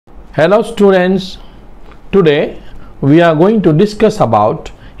Hello students, today we are going to discuss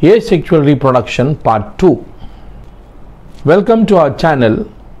about Asexual Reproduction Part 2. Welcome to our channel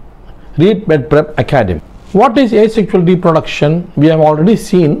Read Med Prep Academy. What is asexual reproduction? We have already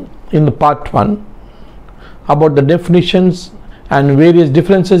seen in the part 1 about the definitions and various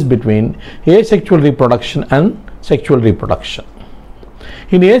differences between asexual reproduction and sexual reproduction.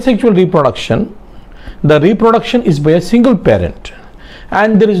 In asexual reproduction, the reproduction is by a single parent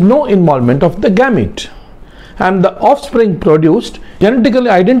and there is no involvement of the gamete, and the offspring produced genetically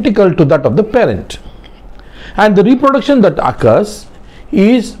identical to that of the parent, and the reproduction that occurs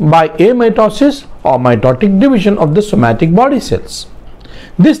is by amitosis or mitotic division of the somatic body cells.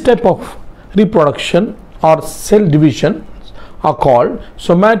 This type of reproduction or cell division are called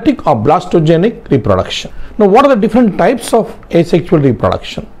somatic or blastogenic reproduction. Now, what are the different types of asexual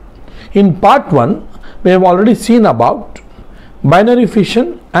reproduction? In part 1 we have already seen about binary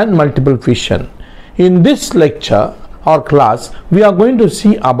fission and multiple fission. In this lecture or class we are going to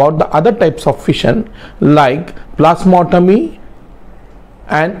see about the other types of fission like plasmotomy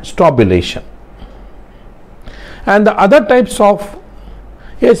and Strobilation. And the other types of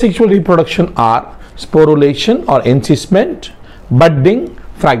asexual reproduction are sporulation or encysment, budding,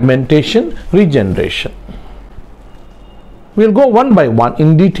 fragmentation, regeneration. We will go one by one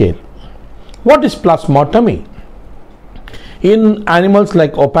in detail. What is plasmotomy? In animals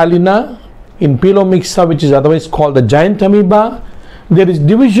like Opalina, in Pilomixa, which is otherwise called the giant amoeba, there is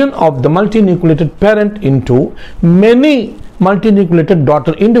division of the multinucleated parent into many multinucleated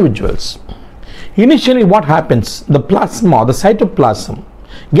daughter individuals. Initially what happens? The plasma, the cytoplasm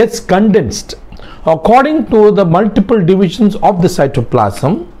gets condensed. According to the multiple divisions of the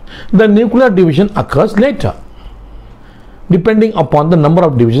cytoplasm, the nuclear division occurs later, depending upon the number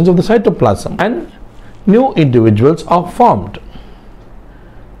of divisions of the cytoplasm, and new individuals are formed.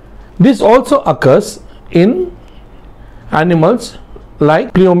 This also occurs in animals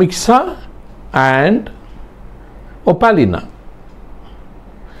like Pleomixa and Opalina.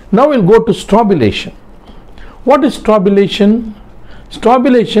 Now we'll go to Strobilation. What is Strobilation?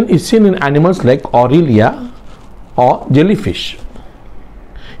 Strobilation is seen in animals like Aurelia or jellyfish.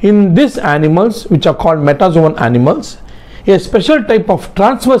 In these animals, which are called metazoan animals, a special type of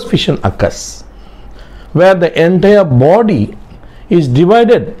transverse fission occurs, where the entire body is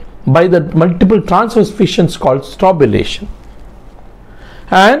divided by the multiple transverse fissions called Strobilation,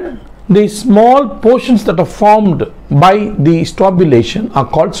 and the small portions that are formed by the Strobilation are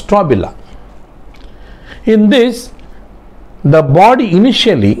called strobila. In this, the body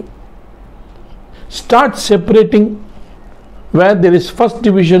initially starts separating, where there is first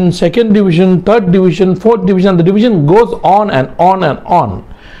division, second division, third division, fourth division, and the division goes on and on and on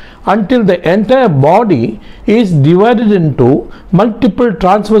until the entire body is divided into multiple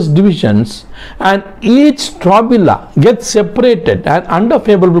transverse divisions, and each strobila gets separated, and under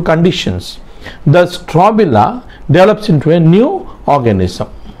favorable conditions the strobila develops into a new organism.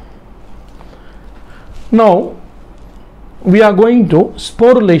 Now we are going to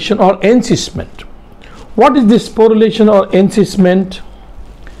sporulation or encysment. What is this sporulation or encysment?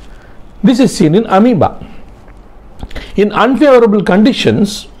 This is seen in amoeba. In unfavorable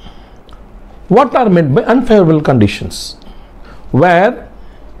conditions, what are meant by unfavorable conditions? Where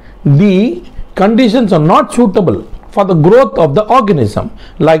the conditions are not suitable for the growth of the organism,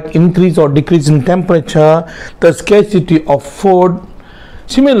 like increase or decrease in temperature, the scarcity of food.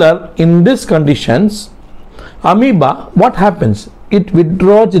 Similar, in these conditions, amoeba, what happens? It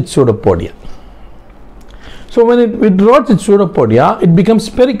withdraws its pseudopodia. So when it withdraws its pseudopodia, it becomes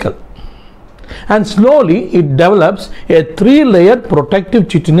spherical, and slowly it develops a 3-layered protective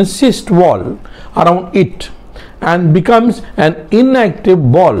chitinous cyst wall around it and becomes an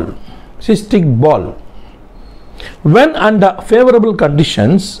inactive ball, cystic ball. When under favorable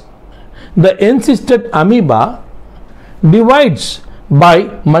conditions, the encysted amoeba divides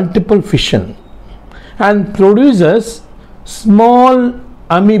by multiple fission and produces small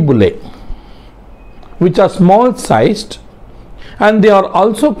amoebulae, which are small sized, and they are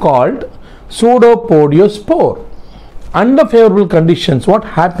also called pseudopodiospore. Under favorable conditions, what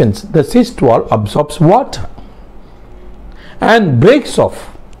happens? The cyst wall absorbs water and breaks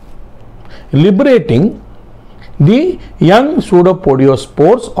off, liberating the young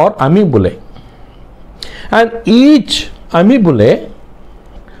pseudopodiospores or amoebulae. And each amoebulae,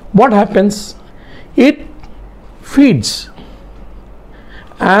 what happens? It feeds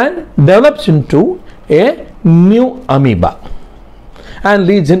and develops into a new amoeba and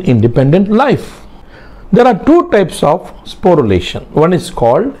leads an independent life. There are two types of sporulation. One is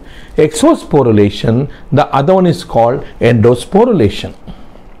called exosporulation, the other one is called endosporulation.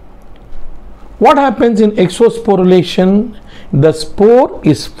 What happens in exosporulation? The spore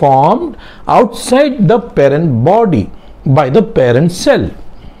is formed outside the parent body by the parent cell,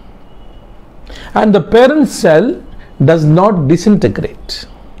 and the parent cell does not disintegrate.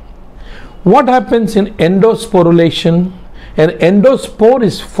 What happens in endosporulation? An endospore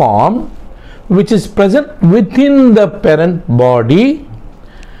is formed which is present within the parent body,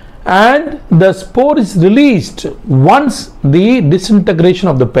 and the spore is released once the disintegration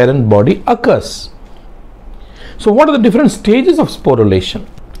of the parent body occurs. So what are the different stages of sporulation?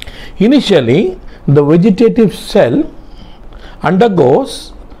 Initially, the vegetative cell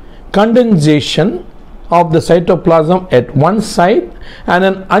undergoes condensation of the cytoplasm at one side and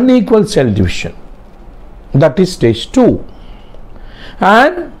an unequal cell division. That is stage 2.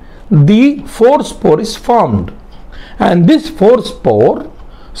 And the forespore is formed, and this forespore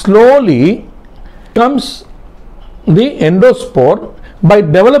slowly becomes the endospore by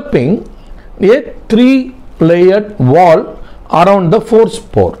developing a 3-layered wall around the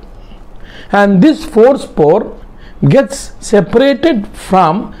forespore, and this forespore gets separated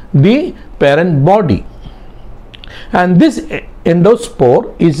from the parent body, and this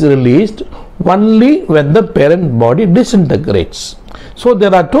endospore is released only when the parent body disintegrates. So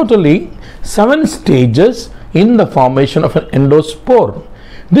there are totally 7 stages in the formation of an endospore.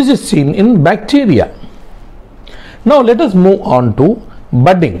 This is seen in bacteria. Now let us move on to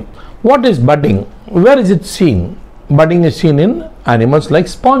budding. What is budding? Where is it seen? Budding is seen in animals like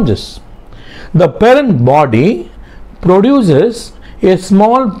sponges. The parent body produces a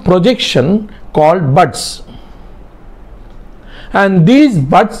small projection called buds, and these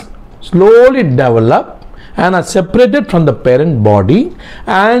buds slowly develop and are separated from the parent body,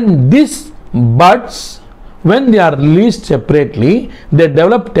 and these buds, when they are released separately, they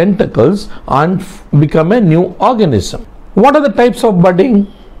develop tentacles and become a new organism. What are the types of budding?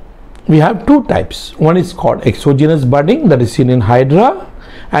 We have 2 types. One is called exogenous budding, that is seen in Hydra,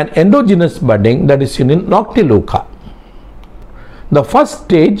 and endogenous budding, that is seen in Noctiluca. The first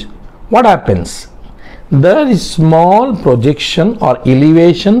stage, what happens? There is small projection or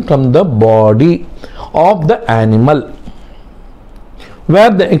elevation from the body of the animal, where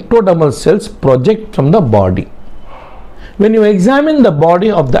the ectodermal cells project from the body. When you examine the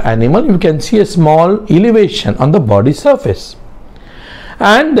body of the animal, you can see a small elevation on the body surface,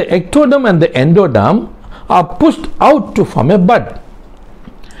 and the ectoderm and the endoderm are pushed out to form a bud,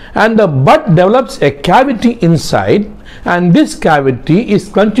 and the bud develops a cavity inside, and this cavity is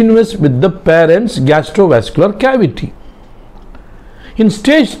continuous with the parent's gastrovascular cavity. In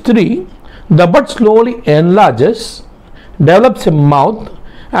stage 3, the bud slowly enlarges, develops a mouth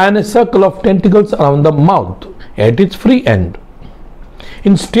and a circle of tentacles around the mouth at its free end.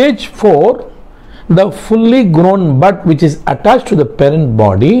 In stage 4, the fully grown bud, which is attached to the parent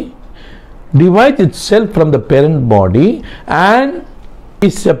body, divides itself from the parent body and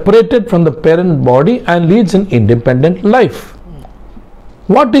is separated from the parent body and leads an independent life.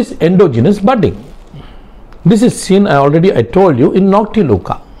 What is endogenous budding? This is seen, I told you, in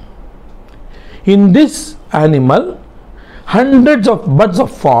Noctiluca. In this animal, hundreds of buds are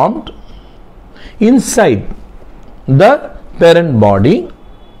formed inside the parent body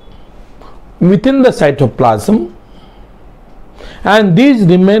within the cytoplasm, and these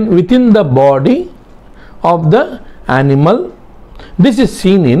remain within the body of the animal. This is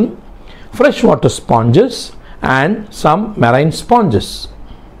seen in freshwater sponges and some marine sponges.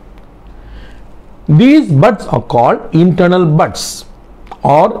 These buds are called internal buds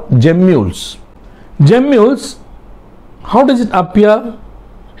or gemmules. Gemmules, how does it appear?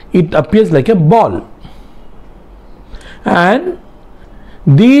 It appears like a ball, and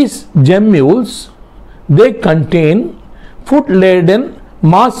these gemmules, they contain food-laden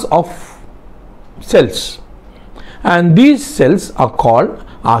mass of cells, and these cells are called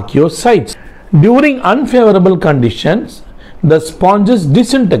archaeocytes. During unfavorable conditions, the sponges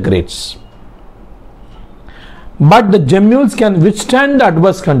disintegrates, but the gemmules can withstand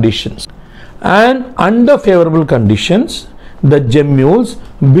adverse conditions, and under favorable conditions, the gemmules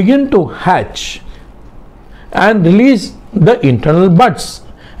begin to hatch and release the internal buds,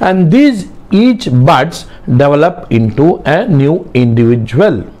 and these each buds develop into a new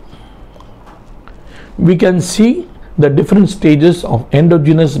individual. We can see the different stages of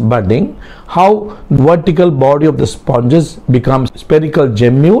endogenous budding, how the vertical body of the sponges becomes spherical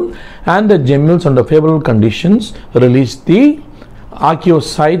gemmule, and the gemmules under favorable conditions release the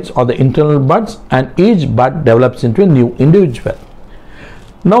archaeocytes or the internal buds, and each bud develops into a new individual.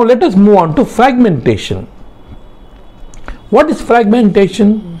 Now let us move on to fragmentation. What is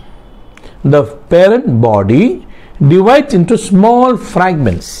fragmentation? The parent body divides into small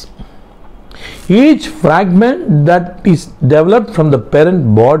fragments. Each fragment that is developed from the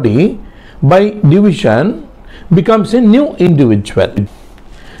parent body by division becomes a new individual.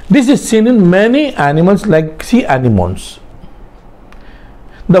 This is seen in many animals like sea anemones.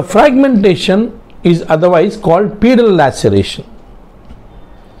 The fragmentation is otherwise called pedal laceration,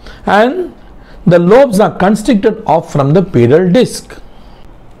 and the lobes are constricted off from the pedal disc.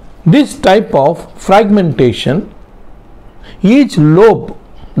 This type of fragmentation, each lobe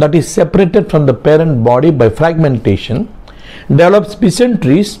that is separated from the parent body by fragmentation develops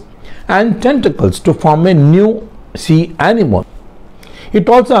mesenteries and tentacles to form a new sea anemone. It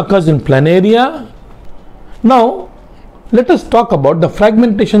also occurs in planaria. Now, let us talk about the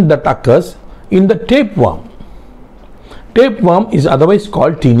fragmentation that occurs in the tapeworm. Tapeworm is otherwise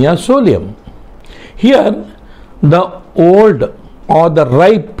called Taenia solium. Here, the old or the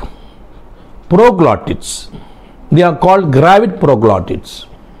ripe proglottids, they are called gravid proglottids,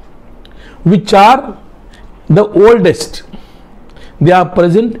 which are the oldest. They are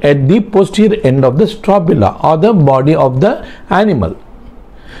present at the posterior end of the strobila or the body of the animal.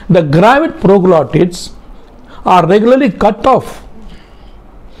 The gravid proglottids are regularly cut off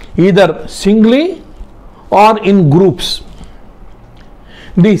either singly or in groups.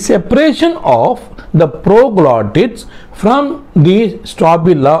 The separation of the proglottids from the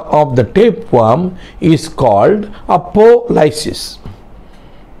strobila of the tapeworm is called apolysis,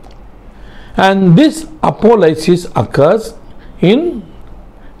 and this apolysis occurs in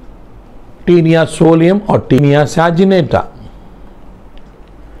Taenia solium or Taenia saginata.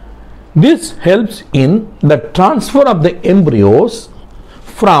 This helps in the transfer of the embryos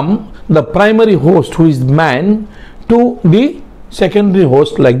from the primary host, who is man, to the secondary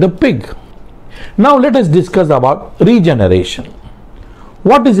host like the pig. Now let us discuss about regeneration.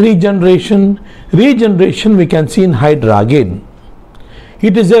 What is regeneration? Regeneration we can see in Hydra again.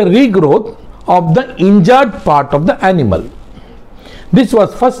 It is a regrowth of the injured part of the animal. This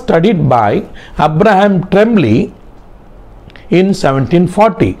was first studied by Abraham Tremblay in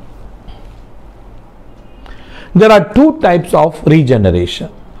 1740. There are two types of regeneration.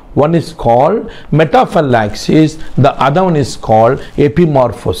 One is called metaphylaxis, the other one is called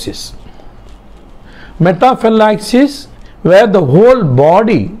epimorphosis. Metaphylaxis, where the whole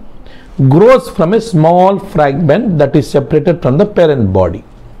body grows from a small fragment that is separated from the parent body.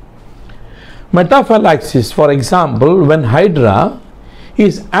 Metaphylaxis, for example, when Hydra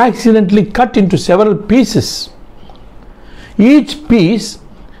is accidentally cut into several pieces, each piece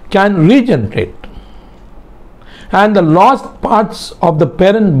can regenerate, and the lost parts of the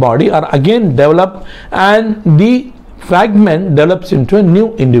parent body are again developed, and the fragment develops into a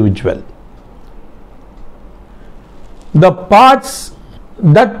new individual. The parts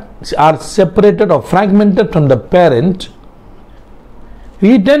that are separated or fragmented from the parent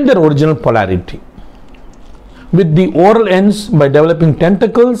retain their original polarity, with the oral ends by developing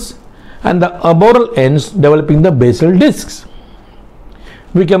tentacles and the aboral ends developing the basal discs.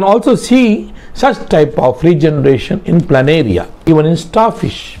 We can also see such type of regeneration in planaria, even in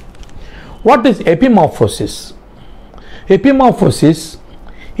starfish. What is epimorphosis? Epimorphosis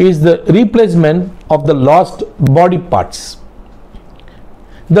is the replacement of the lost body parts.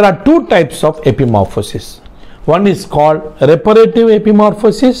 There are two types of epimorphosis. One is called reparative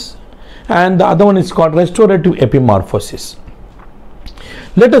epimorphosis and the other one is called restorative epimorphosis.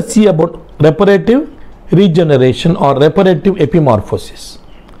 Let us see about reparative regeneration or reparative epimorphosis.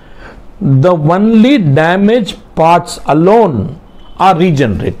 The only damaged parts alone are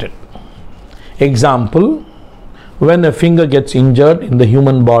regenerated. Example, when a finger gets injured in the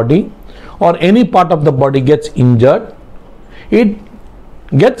human body or any part of the body gets injured, it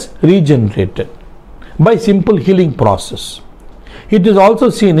gets regenerated by simple healing process. It is also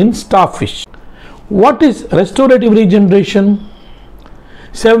seen in starfish. What is restorative regeneration?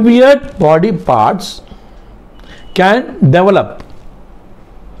 Severed body parts can develop.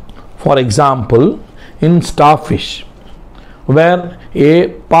 For example, in starfish, where a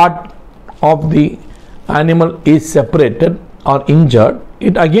part of the animal is separated or injured,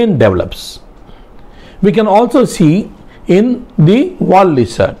 it again develops. We can also see in the wall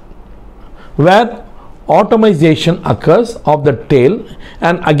lizard, where atomization occurs of the tail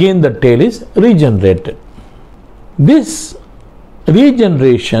and again the tail is regenerated. This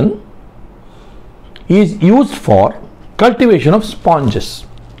regeneration is used for cultivation of sponges.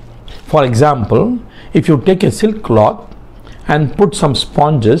 For example, if you take a silk cloth and put some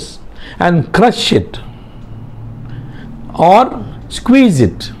sponges and crush it or squeeze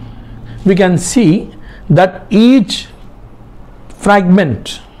it, we can see that each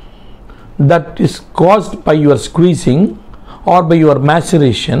fragment that is caused by your squeezing or by your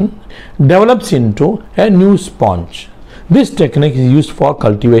maceration develops into a new sponge. This technique is used for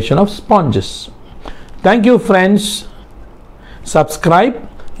cultivation of sponges. Thank you friends. Subscribe,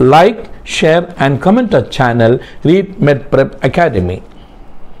 like, share and comment our channel Read Med Prep Academy.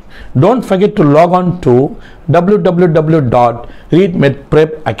 Don't forget to log on to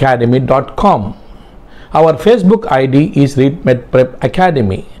www.readmedprepacademy.com. Our Facebook ID is Read Med Prep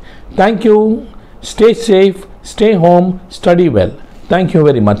Academy. Thank you. Stay safe, stay home, study well. Thank you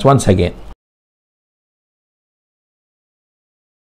very much once again.